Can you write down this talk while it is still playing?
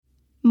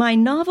My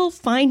novel,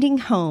 Finding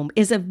Home,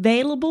 is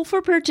available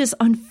for purchase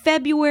on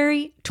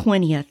February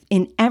 20th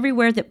in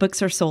everywhere that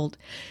books are sold.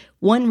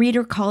 One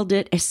reader called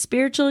it a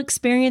spiritual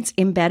experience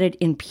embedded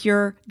in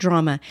pure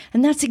drama,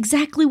 and that's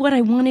exactly what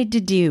I wanted to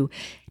do.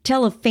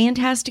 Tell a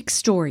fantastic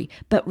story,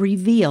 but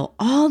reveal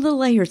all the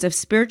layers of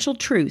spiritual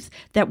truth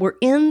that were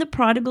in the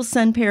prodigal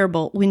son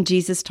parable when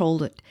Jesus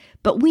told it.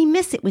 But we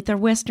miss it with our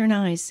Western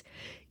eyes.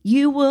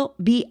 You will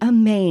be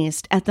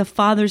amazed at the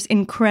Father's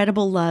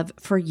incredible love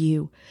for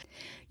you.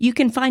 You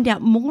can find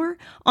out more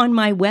on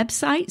my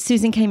website,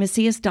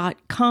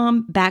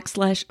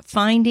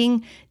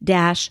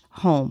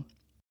 susankmacias.com/finding-home.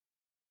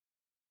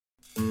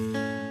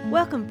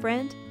 Welcome,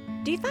 friend.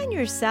 Do you find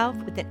yourself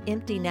with an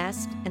empty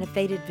nest and a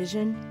faded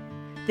vision?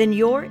 Then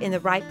you're in the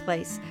right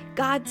place.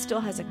 God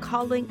still has a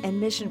calling and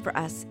mission for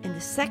us in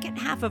the second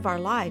half of our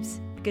lives,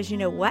 because you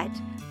know what?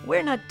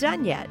 We're not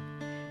done yet.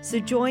 So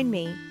join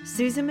me,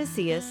 Susan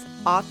Macias,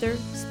 author,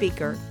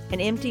 speaker,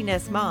 and empty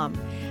nest mom,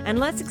 and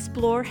let's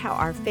explore how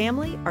our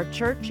family, our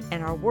church,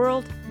 and our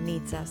world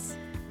needs us.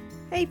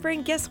 Hey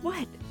friend, guess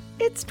what?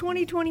 It's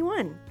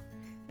 2021.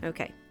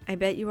 Okay, I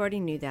bet you already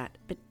knew that,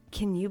 but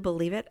can you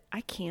believe it?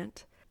 I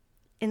can't.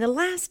 In the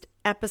last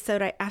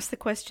episode, I asked the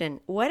question,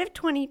 what if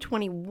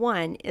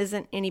 2021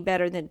 isn't any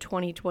better than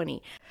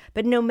 2020?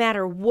 But no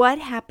matter what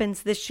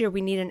happens this year, we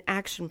need an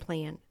action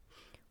plan.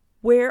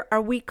 Where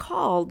are we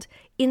called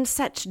in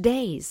such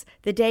days,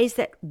 the days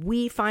that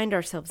we find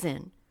ourselves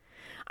in?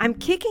 I'm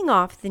kicking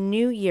off the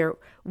new year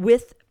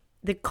with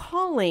the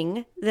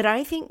calling that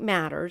I think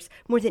matters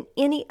more than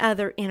any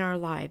other in our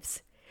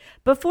lives.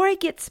 Before I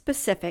get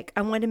specific,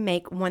 I want to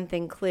make one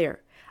thing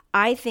clear.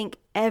 I think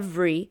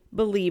every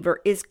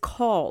believer is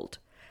called.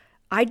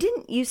 I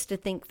didn't used to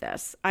think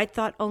this. I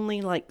thought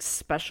only like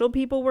special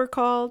people were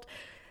called.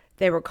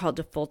 They were called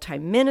to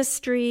full-time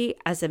ministry,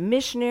 as a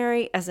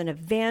missionary, as an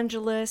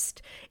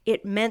evangelist.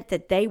 It meant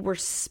that they were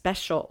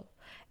special.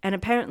 And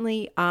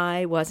apparently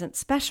I wasn't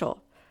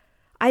special.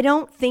 I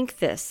don't think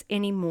this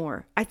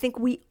anymore. I think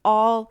we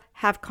all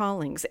have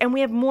callings, and we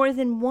have more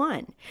than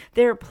one.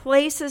 There are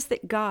places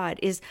that God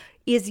is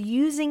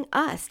using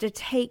us to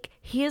take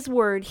His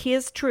word,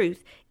 His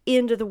truth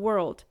into the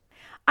world.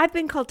 I've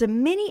been called to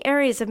many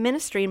areas of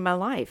ministry in my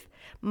life.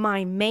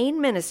 My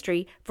main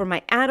ministry for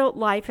my adult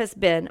life has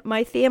been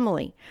my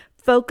family.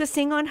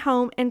 Focusing on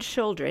home and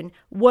children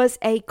was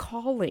a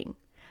calling.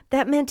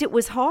 That meant it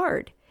was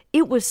hard.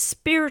 It was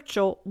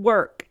spiritual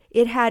work.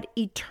 It had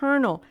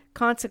eternal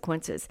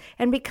consequences.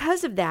 And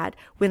because of that,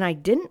 when I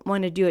didn't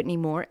want to do it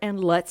anymore,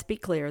 and let's be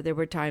clear, there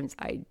were times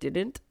I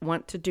didn't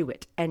want to do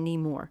it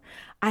anymore,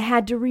 I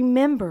had to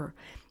remember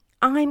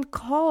I'm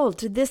called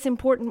to this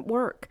important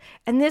work,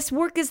 and this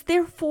work is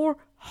therefore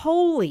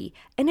holy,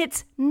 and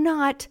it's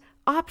not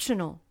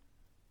optional.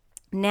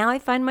 Now I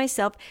find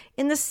myself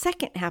in the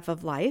second half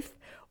of life,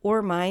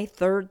 or my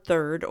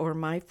third, or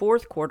my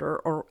fourth quarter,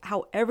 or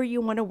however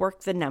you want to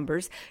work the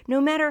numbers, no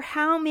matter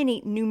how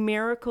many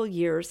numerical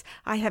years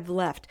I have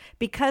left,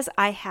 because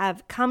I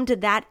have come to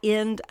that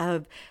end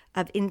of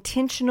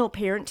intentional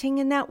parenting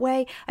in that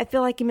way, I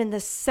feel like I'm in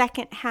the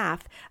second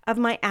half of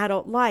my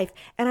adult life,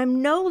 and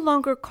I'm no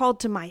longer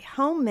called to my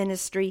home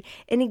ministry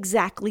in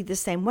exactly the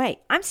same way.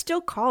 I'm still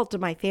called to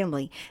my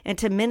family and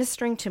to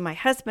ministering to my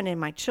husband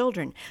and my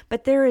children,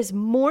 but there is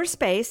more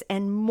space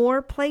and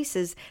more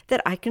places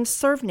that I can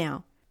serve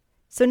now.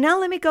 So now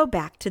let me go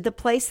back to the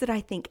place that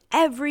I think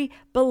every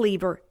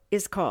believer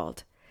is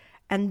called.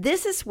 And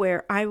this is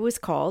where I was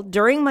called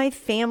during my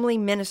family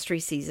ministry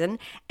season,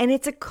 and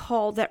it's a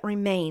call that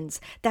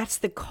remains. That's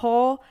the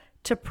call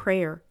to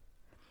prayer.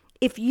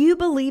 If you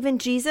believe in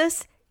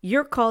Jesus,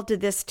 you're called to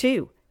this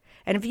too.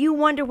 And if you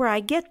wonder where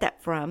I get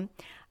that from,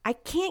 I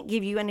can't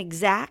give you an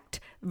exact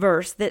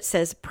verse that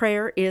says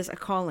prayer is a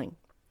calling.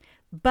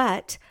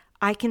 But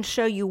I can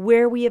show you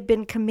where we have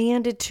been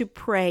commanded to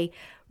pray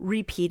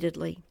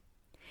repeatedly.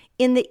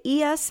 In the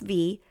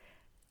ESV,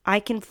 I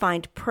can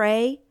find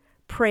pray,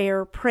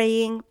 prayer,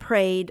 praying,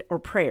 prayed, or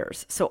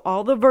prayers. So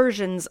all the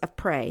versions of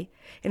pray.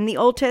 In the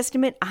Old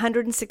Testament,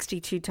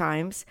 162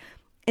 times.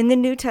 In the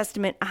New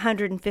Testament,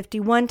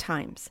 151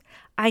 times.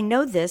 I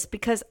know this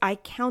because I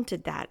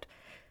counted that.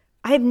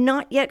 I have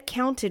not yet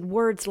counted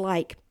words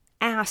like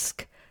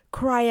ask,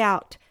 cry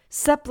out,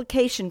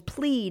 supplication,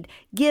 plead,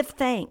 give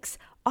thanks.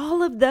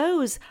 All of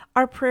those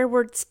are prayer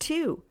words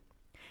too.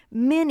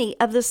 Many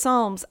of the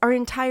Psalms are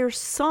entire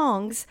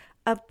songs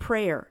of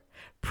prayer.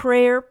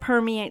 Prayer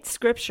permeates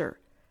Scripture.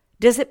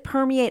 Does it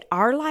permeate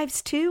our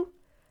lives too?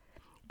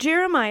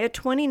 Jeremiah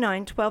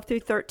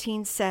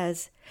 29:12-13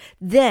 says,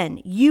 "Then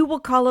you will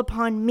call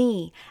upon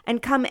me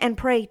and come and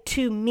pray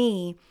to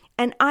me,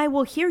 and I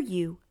will hear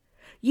you.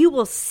 You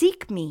will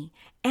seek me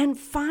and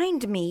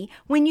find me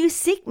when you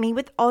seek me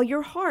with all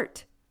your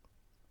heart."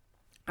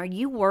 Are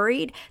you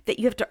worried that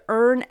you have to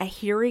earn a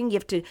hearing? You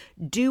have to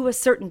do a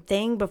certain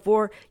thing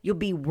before you'll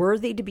be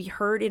worthy to be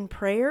heard in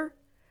prayer?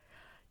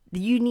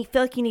 Feel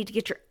like you need to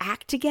get your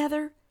act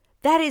together?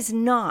 That is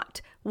not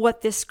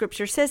what this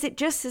scripture says. It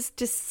just says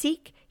to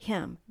seek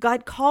Him.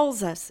 God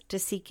calls us to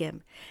seek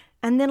Him.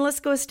 And then let's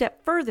go a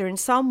step further. In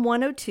Psalm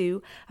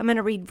 102, I'm going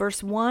to read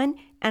verse 1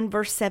 and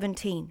verse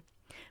 17.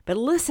 But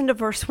listen to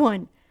verse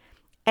 1.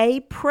 A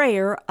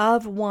prayer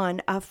of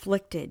one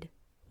afflicted.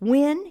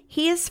 When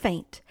he is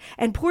faint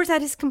and pours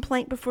out his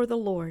complaint before the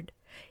Lord.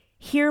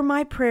 Hear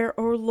my prayer,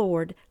 O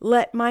Lord.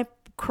 Let my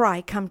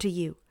cry come to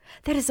you.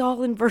 That is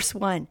all in verse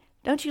 1.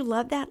 Don't you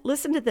love that?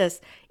 Listen to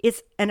this.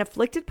 It's an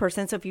afflicted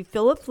person. So if you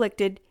feel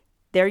afflicted,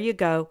 there you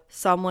go.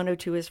 Psalm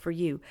 102 is for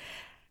you.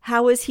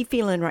 How is he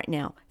feeling right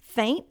now?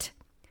 Faint?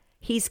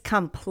 He's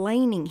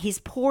complaining. He's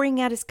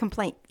pouring out his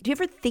complaint. Do you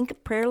ever think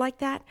of prayer like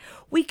that?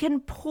 We can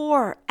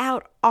pour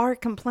out our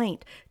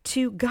complaint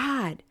to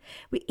God.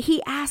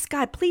 He asked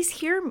God, please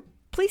hear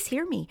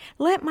me.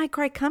 Let my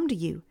cry come to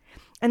you.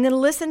 And then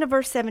listen to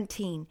verse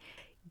 17.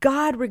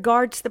 God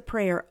regards the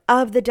prayer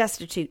of the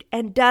destitute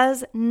and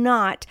does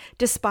not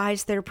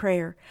despise their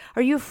prayer.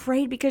 Are you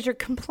afraid because you're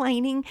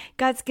complaining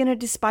God's going to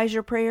despise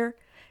your prayer?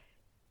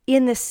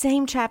 In the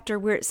same chapter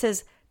where it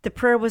says the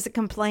prayer was a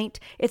complaint,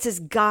 it says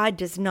God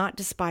does not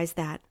despise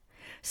that.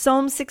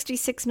 Psalm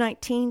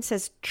 66:19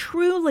 says,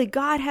 truly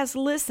God has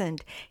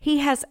listened. He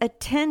has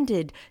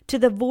attended to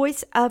the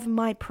voice of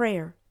my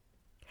prayer.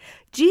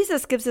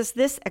 Jesus gives us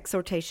this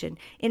exhortation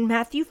in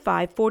Matthew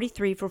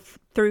 5:43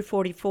 through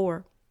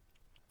 44.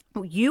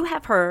 You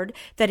have heard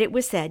that it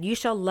was said, you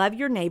shall love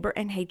your neighbor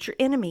and hate your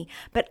enemy.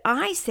 But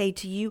I say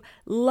to you,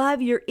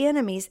 love your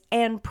enemies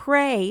and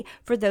pray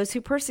for those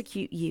who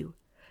persecute you.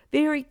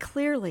 Very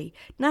clearly,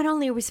 not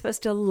only are we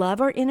supposed to love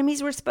our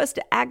enemies, we're supposed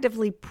to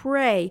actively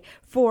pray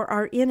for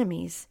our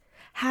enemies.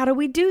 How do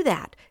we do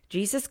that?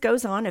 Jesus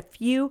goes on a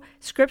few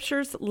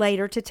scriptures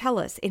later to tell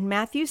us in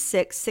Matthew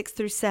 6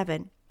 through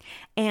 7.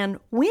 And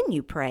when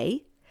you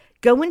pray,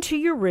 go into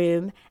your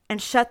room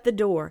and shut the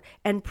door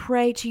and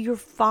pray to your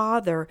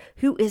Father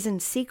who is in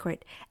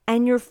secret.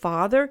 And your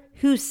Father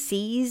who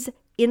sees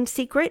in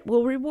secret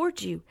will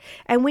reward you.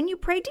 And when you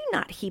pray, do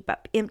not heap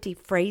up empty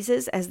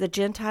phrases as the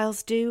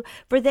Gentiles do,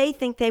 for they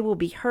think they will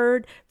be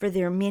heard for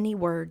their many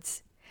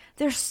words.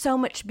 There's so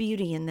much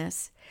beauty in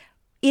this.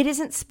 It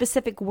isn't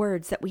specific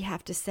words that we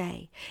have to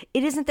say.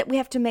 It isn't that we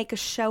have to make a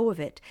show of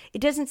it.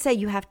 It doesn't say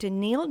you have to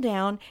kneel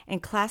down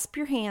and clasp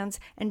your hands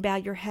and bow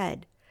your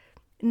head.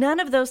 None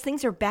of those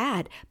things are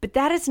bad, but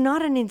that is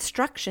not an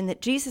instruction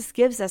that Jesus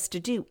gives us to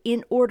do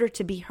in order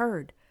to be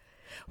heard.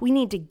 We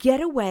need to get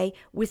away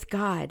with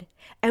God,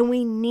 and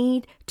we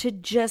need to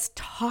just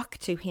talk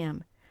to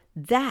him.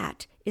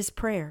 That is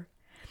prayer.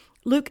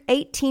 Luke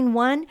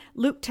 18:1,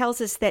 Luke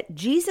tells us that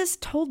Jesus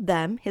told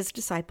them, his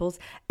disciples,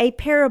 a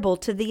parable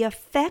to the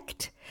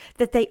effect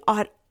that they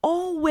ought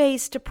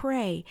always to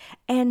pray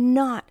and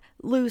not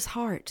lose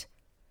heart.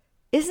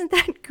 Isn't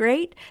that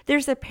great?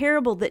 There's a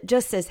parable that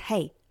just says,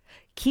 hey,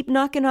 keep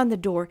knocking on the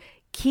door,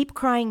 keep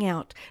crying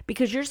out,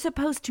 because you're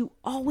supposed to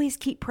always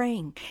keep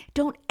praying.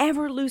 Don't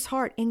ever lose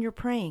heart in your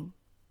praying.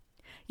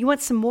 You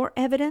want some more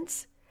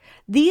evidence?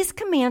 These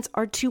commands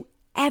are to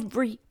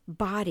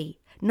everybody,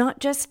 not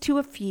just to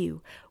a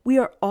few. We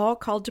are all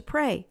called to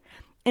pray.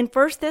 In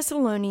 1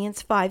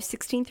 Thessalonians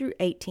 5:16 through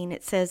 18,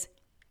 it says,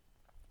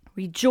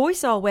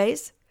 rejoice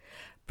always,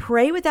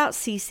 pray without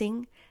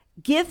ceasing,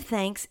 give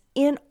thanks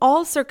in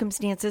all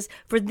circumstances,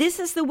 for this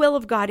is the will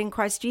of God in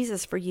Christ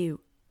Jesus for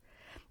you.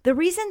 The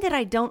reason that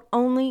I don't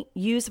only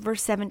use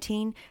verse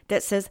 17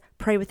 that says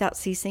pray without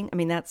ceasing, I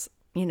mean, that's,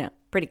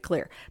 pretty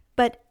clear.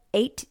 But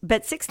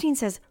 16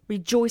 says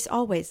rejoice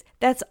always.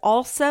 That's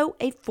also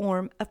a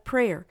form of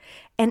prayer.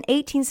 And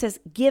 18 says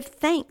give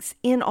thanks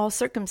in all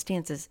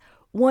circumstances.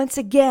 Once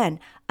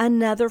again,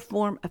 another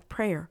form of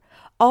prayer.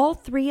 All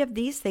three of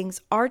these things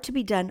are to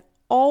be done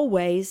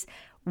always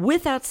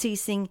without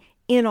ceasing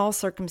in all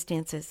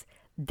circumstances.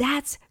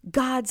 That's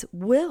God's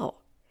will.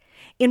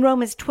 In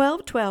Romans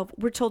 12:12,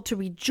 we're told to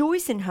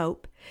rejoice in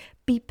hope,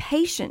 be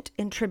patient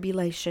in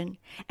tribulation,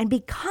 and be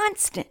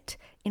constant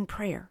in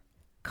prayer.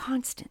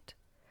 Constant.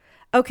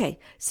 Okay,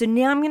 so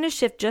now I'm going to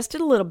shift just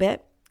a little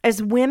bit.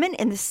 As women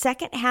in the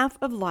second half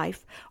of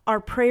life, our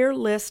prayer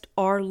lists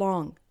are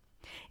long.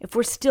 If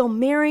we're still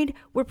married,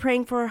 we're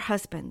praying for our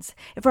husbands.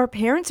 If our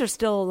parents are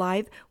still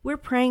alive, we're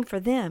praying for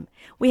them.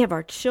 We have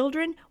our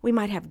children. We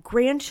might have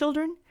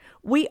grandchildren.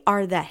 We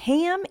are the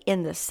ham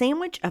in the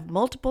sandwich of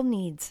multiple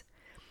needs.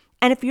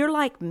 And if you're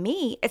like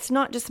me, it's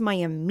not just my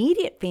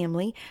immediate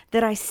family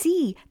that I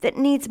see that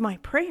needs my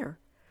prayer.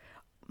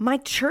 My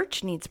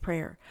church needs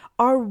prayer.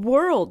 Our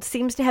world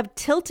seems to have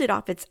tilted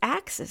off its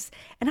axis.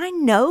 And I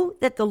know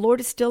that the Lord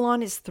is still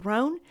on his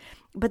throne,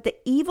 but the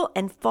evil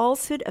and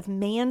falsehood of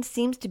man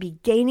seems to be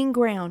gaining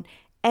ground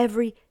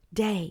every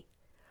day.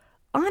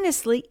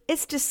 Honestly,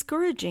 it's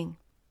discouraging.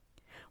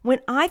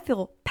 When I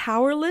feel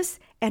powerless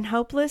and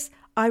hopeless,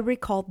 I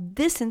recall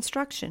this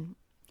instruction.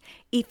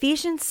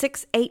 Ephesians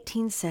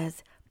 6:18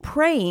 says,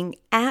 praying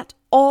at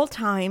all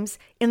times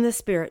in the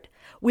Spirit,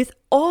 with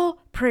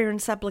all prayer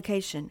and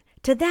supplication.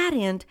 To that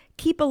end,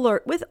 keep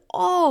alert with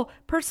all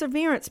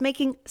perseverance,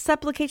 making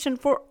supplication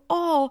for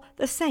all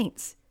the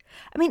saints.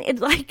 I mean,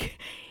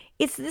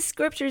 it's this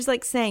scripture is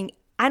like saying,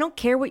 I don't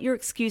care what your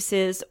excuse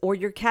is or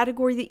your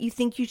category that you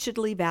think you should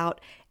leave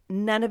out.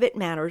 none of it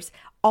matters.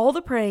 All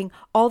the praying,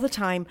 all the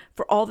time,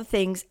 for all the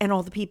things and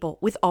all the people,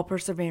 with all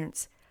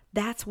perseverance.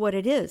 That's what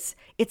it is.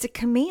 It's a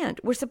command.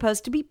 We're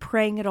supposed to be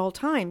praying at all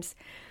times.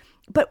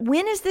 But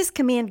when is this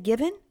command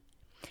given?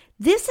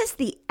 This is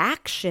the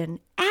action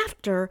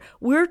after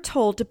we're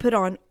told to put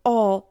on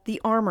all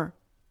the armor.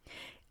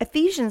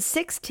 Ephesians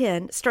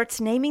 6:10 starts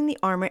naming the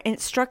armor and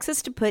instructs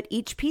us to put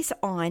each piece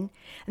on.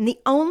 And the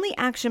only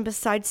action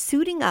besides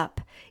suiting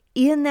up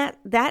in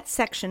that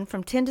section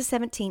from 10 to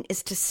 17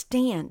 is to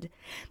stand.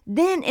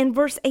 Then in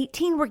verse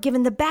 18, we're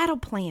given the battle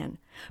plan,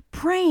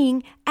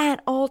 praying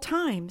at all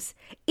times.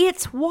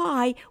 It's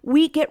why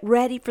we get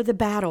ready for the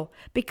battle,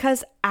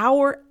 because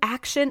our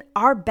action,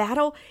 our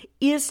battle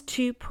is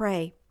to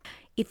pray.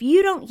 If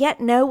you don't yet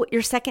know what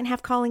your second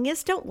half calling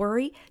is, don't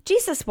worry.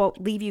 Jesus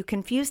won't leave you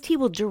confused. He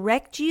will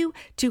direct you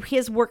to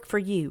his work for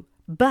you.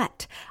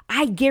 But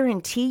I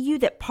guarantee you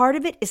that part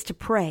of it is to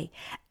pray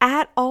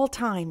at all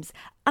times,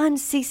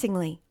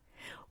 unceasingly.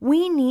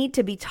 We need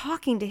to be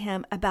talking to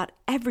him about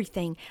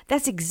everything.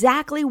 That's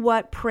exactly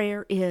what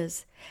prayer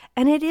is.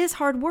 And it is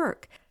hard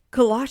work.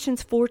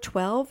 Colossians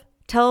 4:12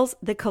 tells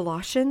the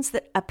Colossians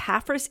that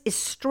Epaphras is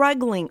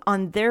struggling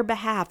on their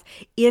behalf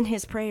in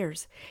his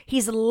prayers.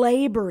 He's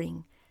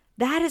laboring.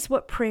 That is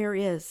what prayer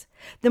is.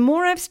 The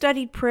more I've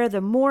studied prayer,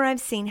 the more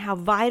I've seen how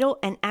vital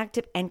and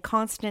active and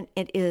constant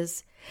it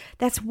is.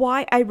 That's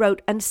why I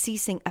wrote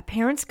Unceasing, A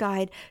Parent's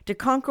Guide to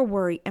Conquer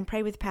Worry and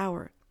Pray with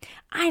Power.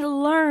 I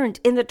learned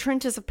in the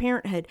trenches of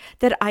parenthood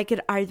that I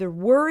could either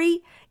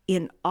worry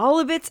in all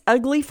of its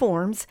ugly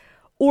forms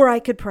or I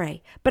could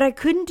pray, but I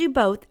couldn't do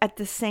both at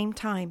the same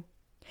time.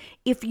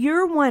 If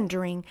you're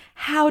wondering,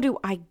 how do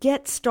I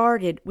get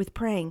started with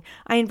praying?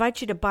 I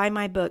invite you to buy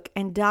my book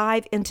and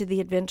dive into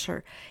the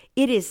adventure.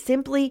 It is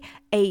simply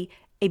a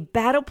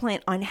battle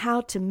plan on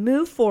how to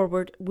move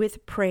forward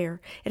with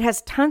prayer. It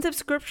has tons of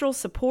scriptural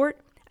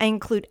support. I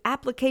include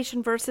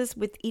application verses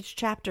with each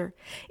chapter.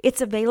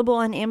 It's available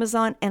on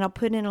Amazon, and I'll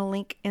put in a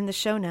link in the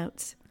show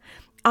notes.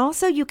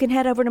 Also, you can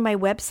head over to my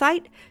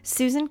website,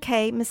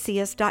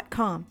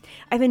 SusanKMacias.com.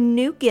 I have a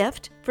new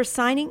gift for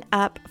signing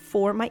up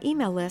for my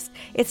email list.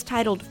 It's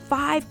titled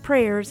 5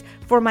 Prayers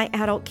for My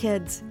Adult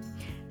Kids.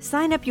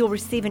 Sign up, you'll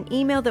receive an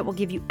email that will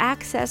give you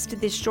access to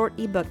this short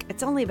ebook.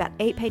 It's only about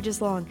 8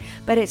 pages long,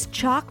 but it's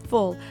chock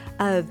full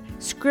of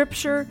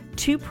scripture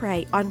to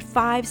pray on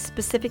 5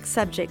 specific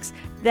subjects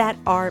that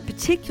are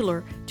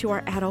particular to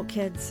our adult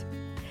kids.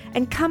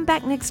 And come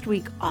back next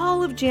week.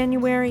 All of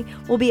January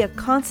will be a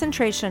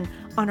concentration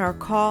on our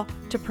call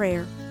to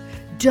prayer.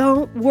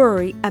 Don't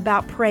worry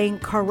about praying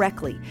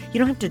correctly. You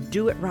don't have to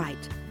do it right.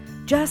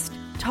 Just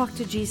talk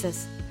to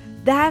Jesus.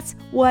 That's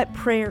what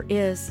prayer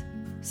is.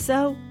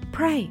 So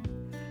pray.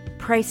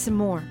 Pray some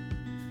more.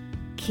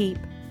 Keep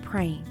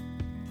praying.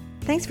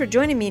 Thanks for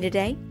joining me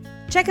today.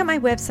 Check out my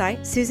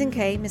website,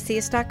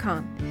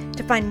 SusanKMacias.com,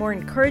 to find more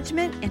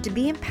encouragement and to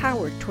be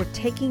empowered toward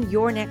taking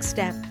your next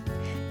step.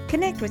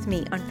 Connect with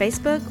me on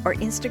Facebook or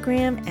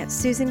Instagram at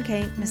Susan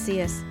K.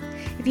 Macias.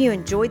 If you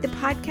enjoyed the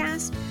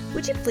podcast,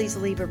 would you please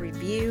leave a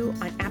review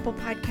on Apple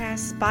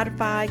Podcasts,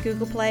 Spotify,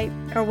 Google Play,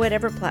 or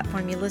whatever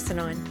platform you listen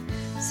on?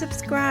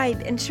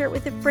 Subscribe and share it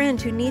with a friend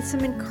who needs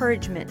some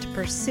encouragement to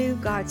pursue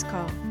God's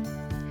call.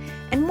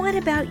 And what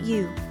about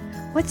you?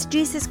 What's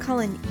Jesus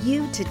calling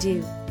you to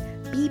do?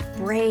 Be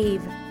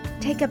brave.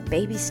 Take a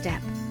baby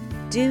step.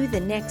 Do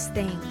the next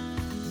thing.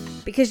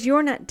 Because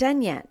you're not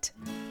done yet.